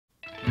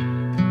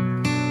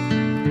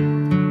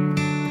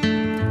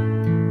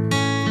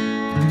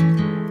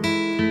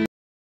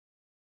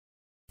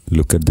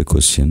Look at the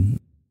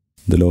question.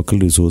 The local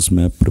resource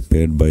map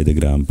prepared by the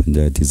Gram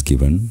Panchayat is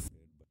given,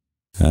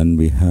 and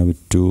we have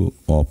to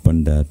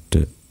open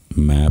that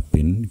map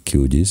in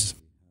QGIS.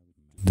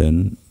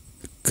 Then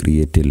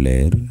create a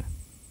layer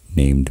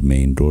named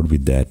main road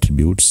with the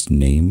attributes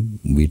name,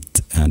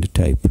 width and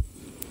type.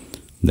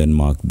 Then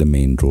mark the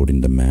main road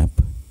in the map.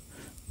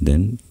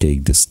 Then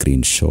take the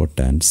screenshot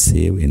and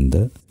save in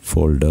the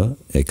folder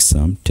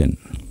exam 10.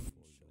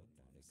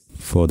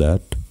 For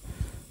that,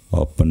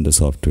 open the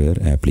software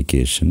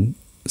application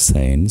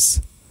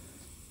Science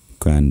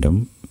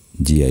Quantum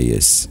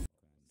GIS.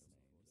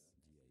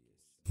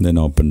 Then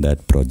open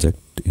that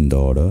project in the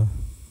order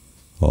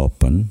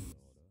open.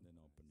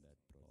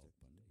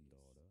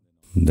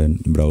 Then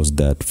browse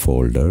that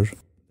folder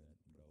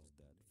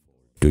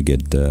to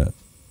get the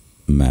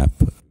map.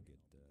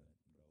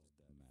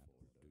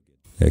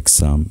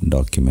 Exam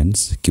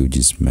documents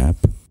QGIS map,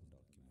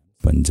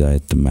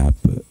 Panchayat map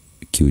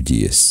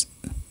QGIS.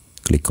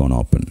 Click on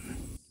open.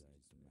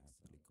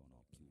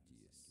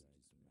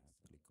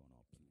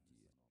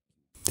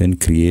 Then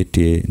create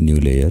a new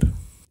layer.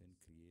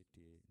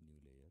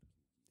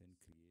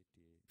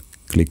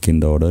 Click in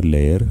the order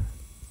layer,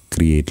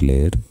 create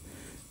layer,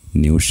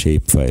 new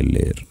shapefile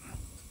layer,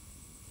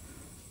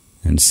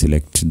 and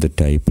select the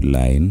type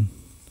line.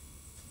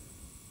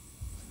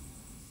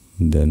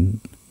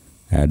 Then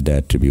add the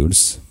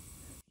attributes.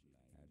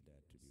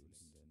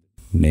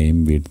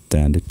 Name, width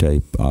and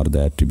type are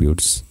the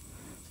attributes,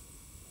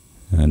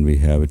 and we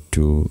have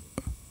to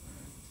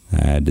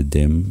add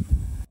them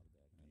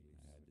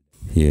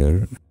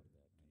here.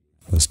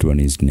 First one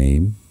is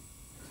name,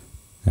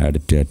 add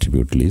it to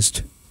attribute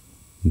list.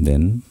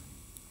 Then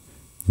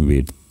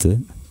width,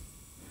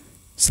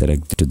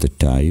 select the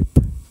type.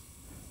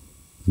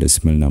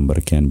 Decimal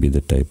number can be the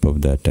type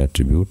of that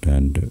attribute,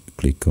 and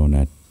click on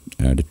add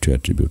it to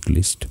attribute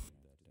list.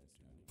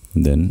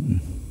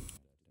 Then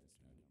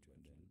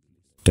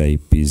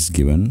type is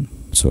given,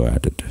 so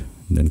add it.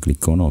 Then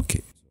click on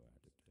OK.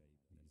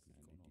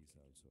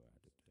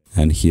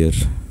 And here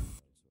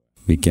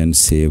we can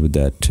save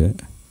that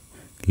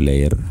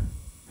layer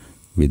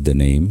with the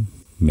name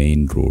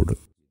main road.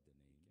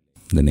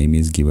 The name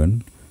is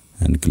given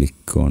and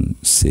click on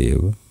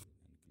save.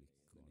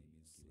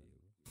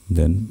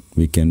 Then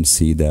we can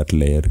see that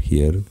layer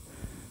here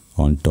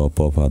on top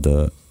of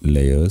other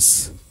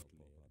layers,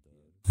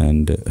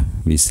 and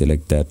we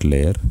select that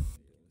layer,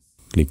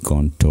 click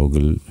on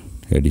toggle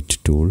edit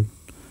tool,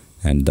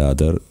 and the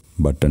other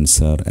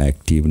buttons are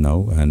active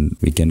now, and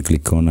we can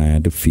click on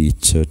add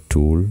feature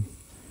tool.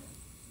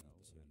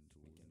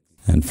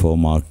 And for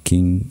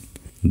marking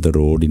the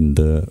road in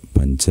the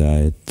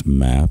Panchayat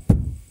map,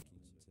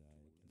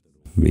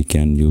 we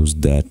can use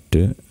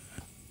that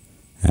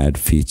add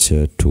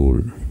feature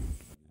tool.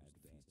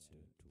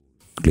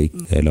 Click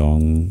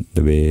along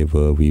the way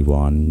where we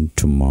want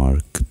to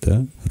mark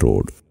the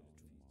road.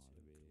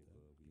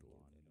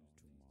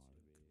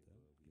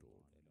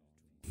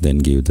 Then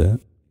give the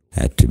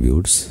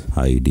attributes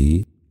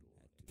ID,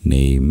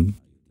 name,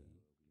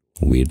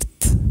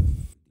 width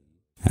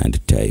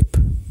and type.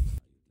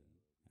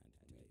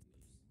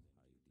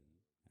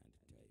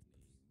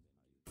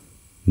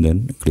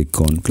 Then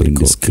click on print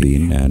the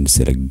screen and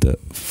select the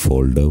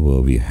folder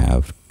where we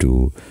have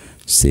to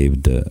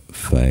save the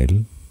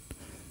file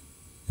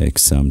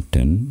exam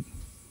 10.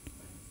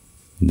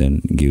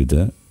 Then give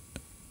the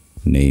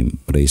name,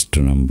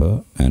 register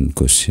number and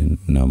question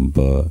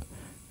number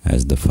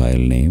as the file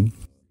name,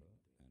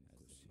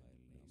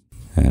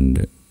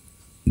 and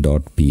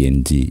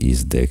 .png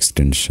is the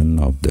extension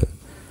of the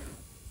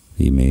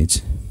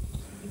image.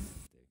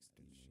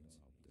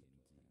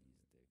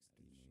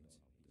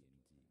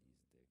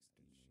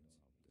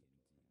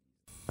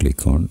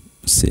 Click on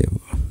save.